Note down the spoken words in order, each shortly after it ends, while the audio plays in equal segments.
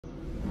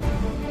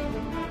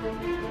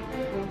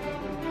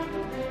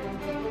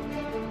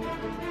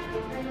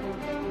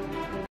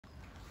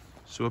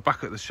So we're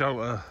back at the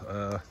shelter.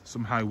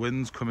 Some high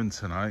winds coming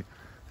tonight,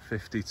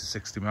 50 to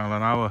 60 mile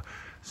an hour.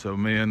 So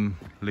me and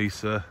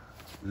Lisa,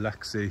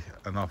 Lexi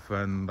and our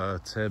friend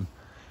Tim,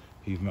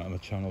 he's met on the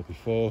channel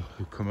before,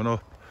 who's coming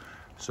up.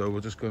 So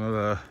we're just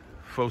gonna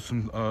throw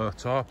some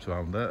tarps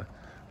around it,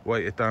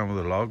 weight it down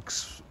with the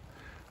logs.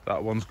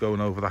 That one's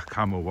going over that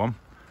camel one.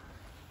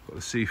 Got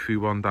the see-through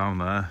one down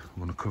there. I'm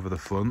gonna cover the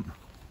front.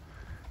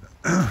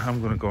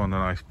 I'm gonna go on a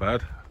nice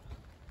bed.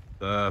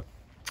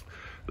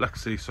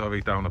 Lexi, sorry,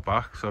 down the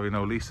back. Sorry,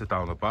 no, Lisa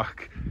down the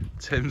back.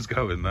 Tim's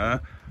going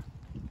there.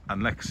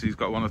 And Lexi's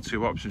got one or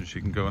two options. She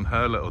can go in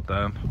her little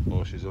den,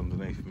 or she's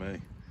underneath me.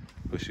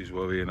 But she's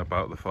worrying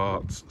about the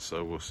farts,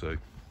 so we'll see.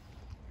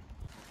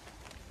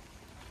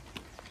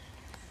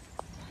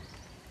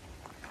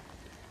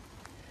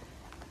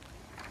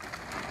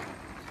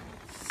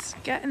 It's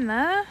getting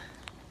there.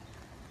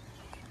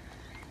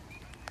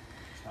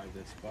 Tie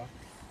this back,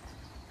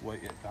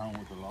 weight it down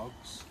with the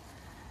logs.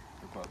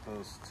 We've got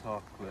those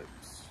tarp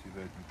clips you've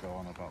heard me go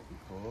on about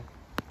before.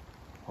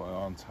 Put it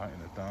on, tighten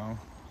it down.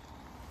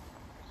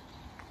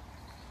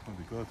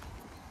 That'll be good.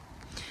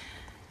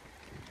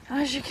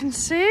 As you can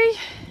see,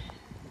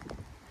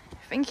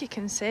 I think you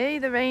can see,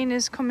 the rain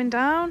is coming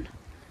down.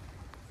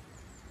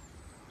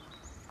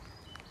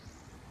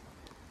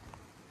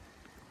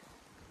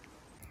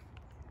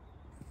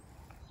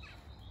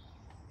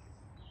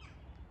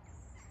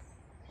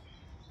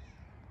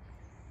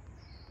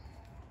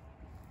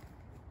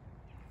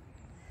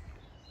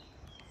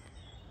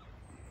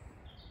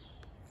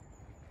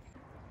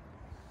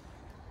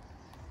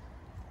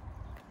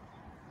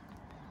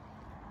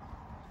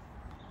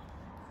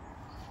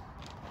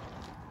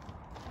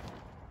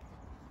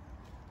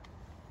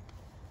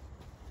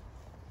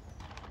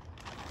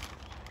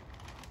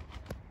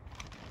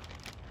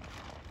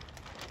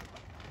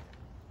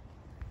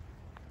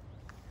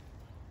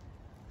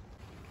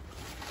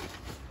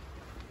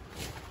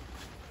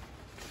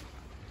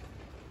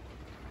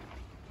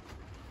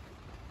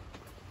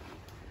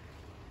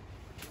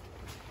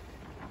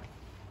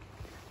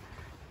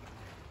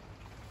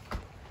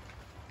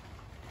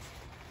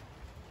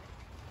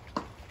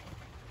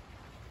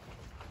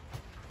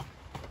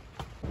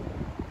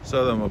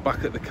 So then we're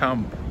back at the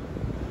camp.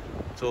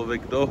 It's all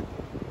rigged up.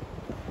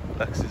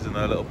 Lexi's in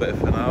her little bit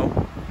for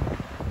now.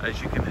 As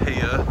you can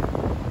hear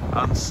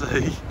and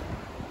see,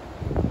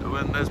 the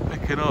wind is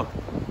picking up.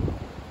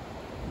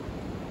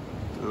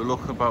 So we're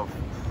looking about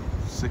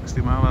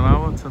 60 mile an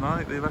hour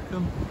tonight, do you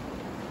reckon?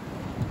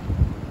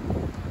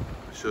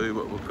 I'll show you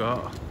what we've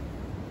got.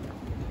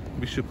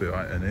 We should be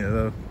right in here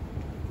though.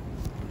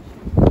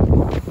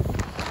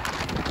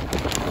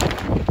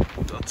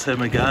 Got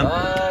Tim again.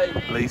 Bye.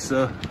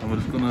 Lisa, and we're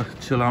just gonna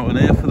chill out in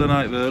here for the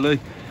night really.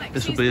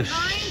 This will be a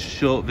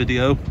short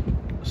video,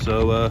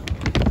 so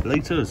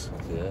laters.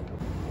 Yeah.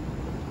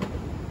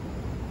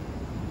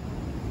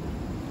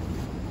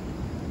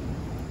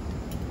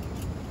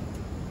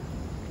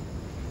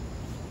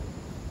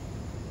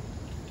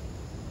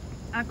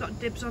 I've got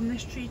dibs on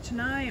this tree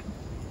tonight.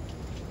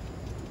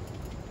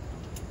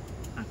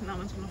 I think that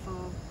one's gonna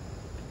fall.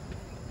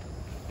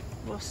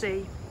 We'll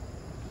see.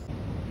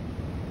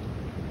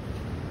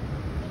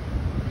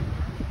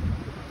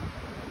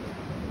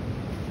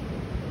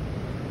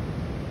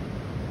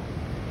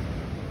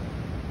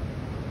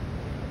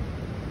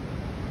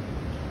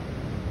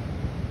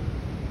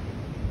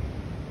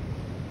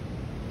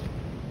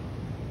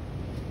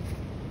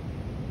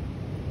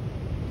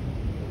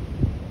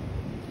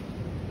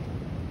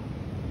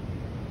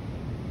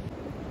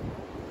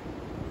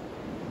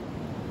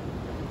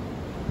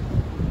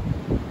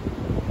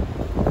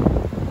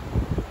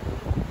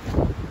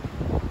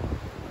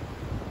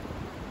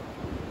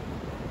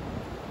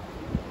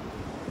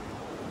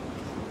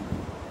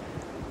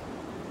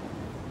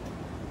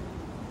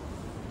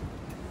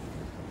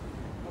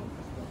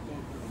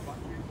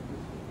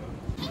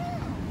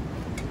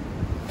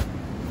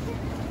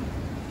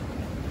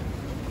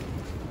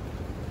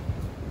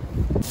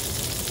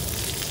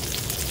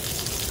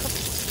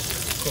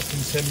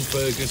 Cooking Tim's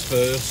burgers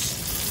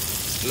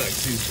first.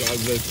 Lexi's got a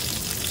rib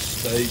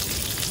steak.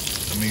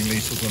 I mean,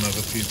 Lisa's gonna have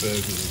a few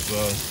burgers as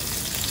well.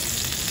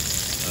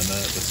 And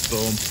the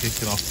storm's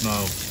kicking off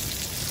now.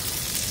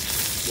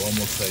 One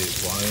will say it's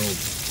wild.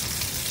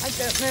 I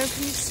don't know,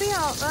 can you see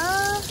out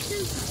there?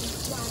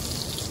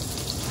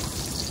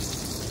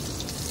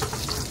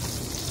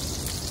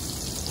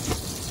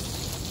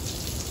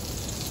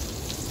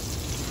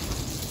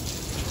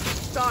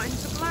 Starting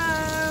to blow.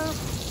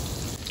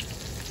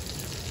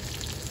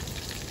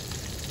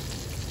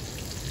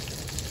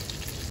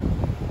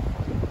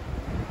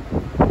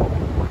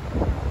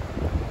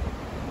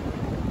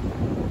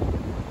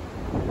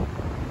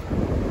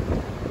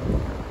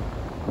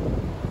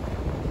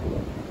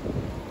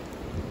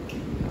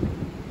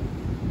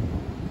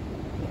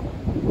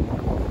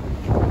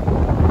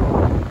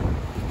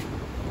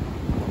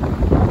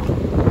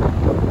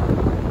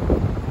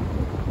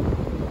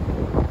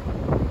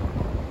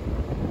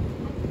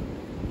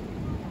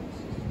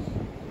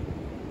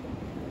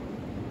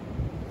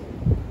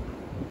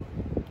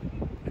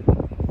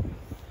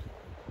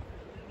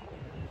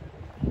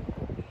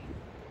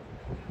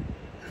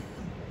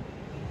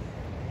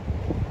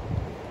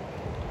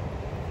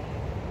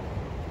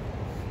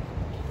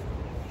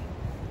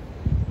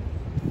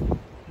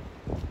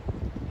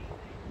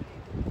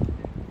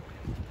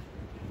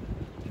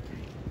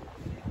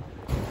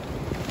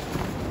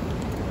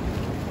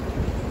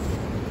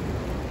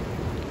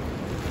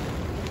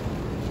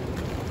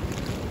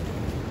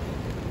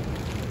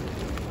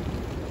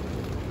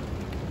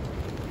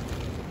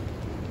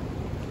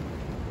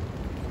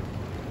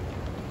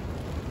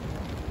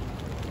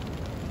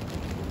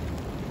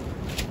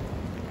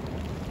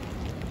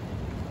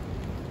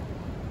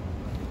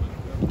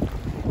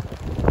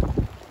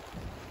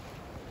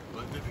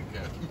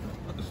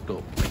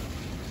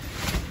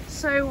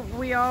 So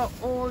we are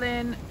all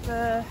in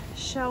the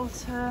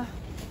shelter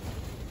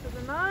for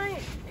the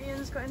night.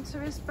 Ian's got into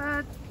his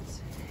bed.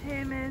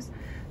 Tim is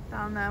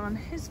down there on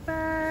his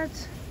bed.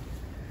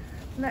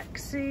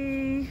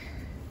 Lexi's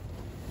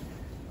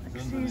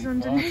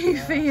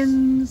underneath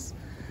Ian's.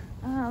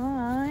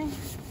 And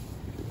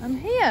I'm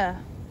here.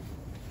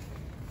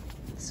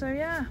 So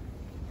yeah,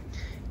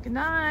 good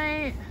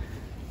night.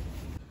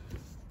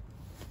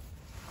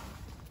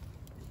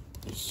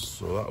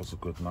 So that was a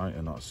good night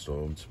in that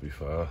storm, to be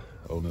fair.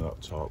 Only that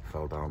top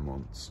fell down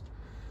once.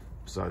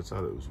 Besides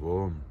that, it was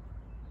warm.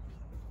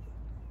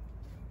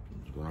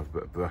 We're gonna have a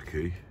bit of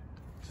brekkie.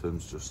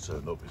 Tim's just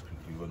turned up, he's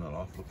quickly running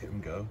off. Look at him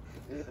go.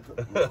 Bit of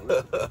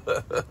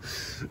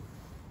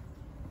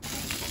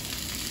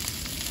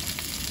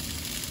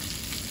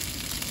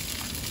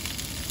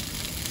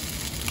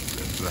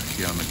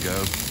brekkie on the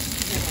go.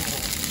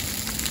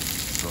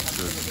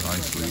 Sausage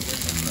nicely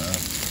in there.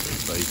 Bit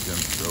of bacon,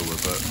 still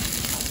with it.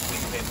 A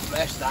bit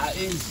fresh, that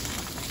is.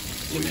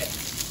 Jimmy.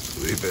 A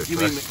wee bit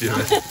fresh,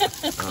 Jimmy.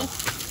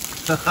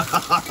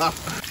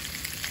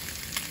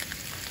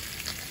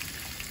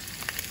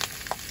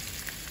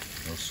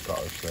 No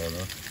Scottish there,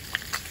 though.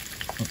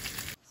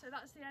 So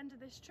that's the end of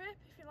this trip.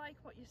 If you like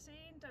what you've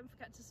seen, don't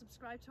forget to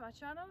subscribe to our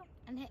channel.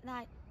 And hit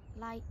that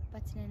like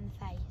button in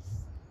the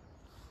face.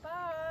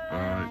 Bye.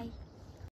 Bye.